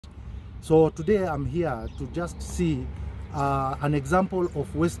So today I'm here to just see an example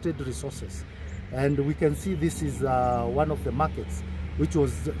of wasted resources. And we can see this is one of the markets which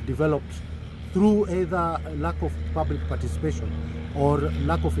was developed through either lack of public participation or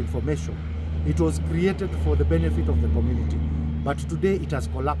lack of information. It was created for the benefit of the community, but today it has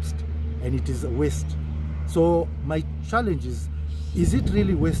collapsed and it is a waste. So my challenge is it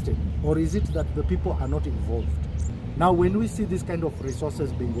really wasted, or is it that the people are not involved? Now, when we see this kind of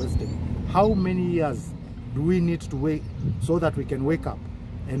resources being wasted, how many years do we need to wait so that we can wake up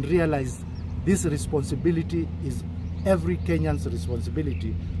and realize this responsibility is every Kenyan's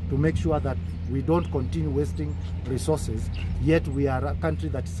responsibility to make sure that we don't continue wasting resources, yet we are a country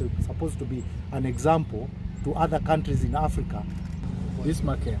that is supposed to be an example to other countries in Africa. This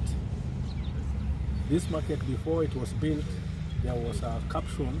market before it was built, there was a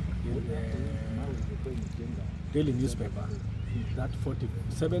caption in the daily newspaper that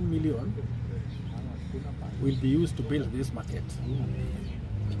 47 million will be used to build this market.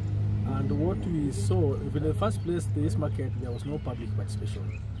 And what we saw, in the first place, this market, there was no public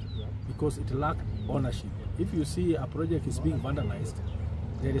participation because it lacked ownership. If you see a project is being vandalized,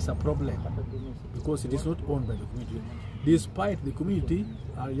 there is a problem because it is not owned by the community. Despite the community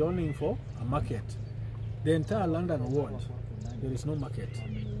are yearning for a market, the entire London ward, there is no market.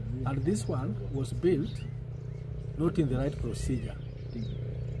 And this one was built not in the right procedure.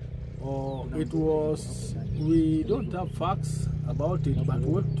 We don't have facts about it, but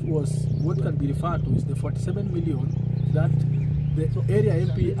what can be referred to is the 47 million that the area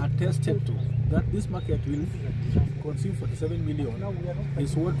MP attested to, that this market will consume 47 million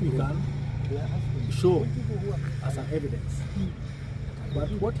is what we can show as an evidence. But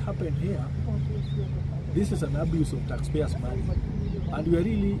what happened here, this is an abuse of taxpayers' money, and we are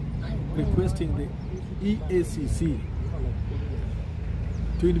really requesting the EACC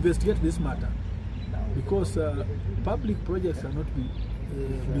to investigate this matter, because public projects are not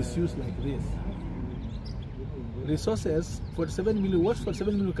misused like this. Resources, 47 million, what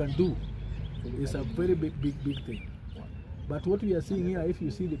 47 million can do is a very big thing. But what we are seeing here, if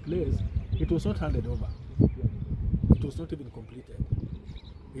you see the place, it was not handed over. It was not even completed.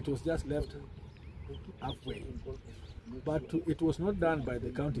 It was just left halfway. But it was not done by the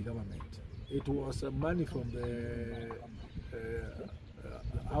county government. It was money from the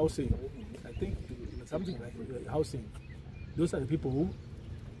housing, I think something like housing. Those are the people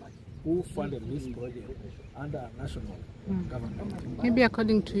who funded this project under national government. Maybe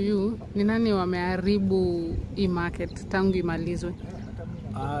according to you, ni nani wameharibu hii market tangu imalizwe?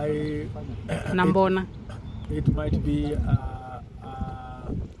 Na mbona? It might be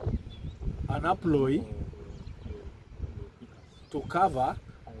an employee to cover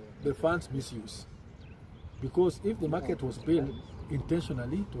the funds misuse. Because if the market was built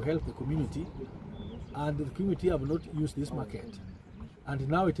intentionally to help the community, and the community have not used this market, and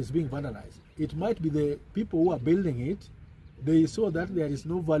now it is being vandalized, it might be the people who are building it, they saw that there is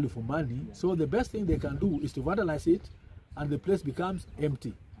no value for money, so the best thing they can do is to vandalize it, and the place becomes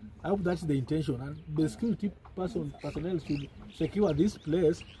empty. I hope that's the intention, and the security personnel should secure this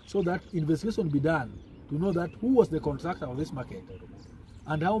place so that investigation be done to know that who was the contractor of this market,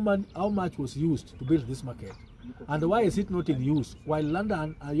 and how much was used to build this market, and why is it not in use while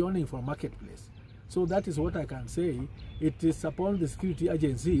London are yearning for a marketplace. So that is what I can say. It is upon the security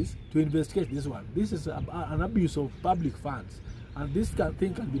agencies to investigate this one. This is an abuse of public funds, and this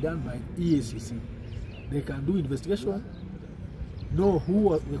thing can be done by EACC. They can do investigation, know who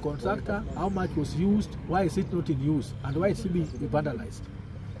was the contractor, how much was used, why is it not in use, and why it should be vandalized.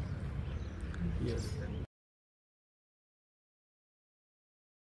 Yes.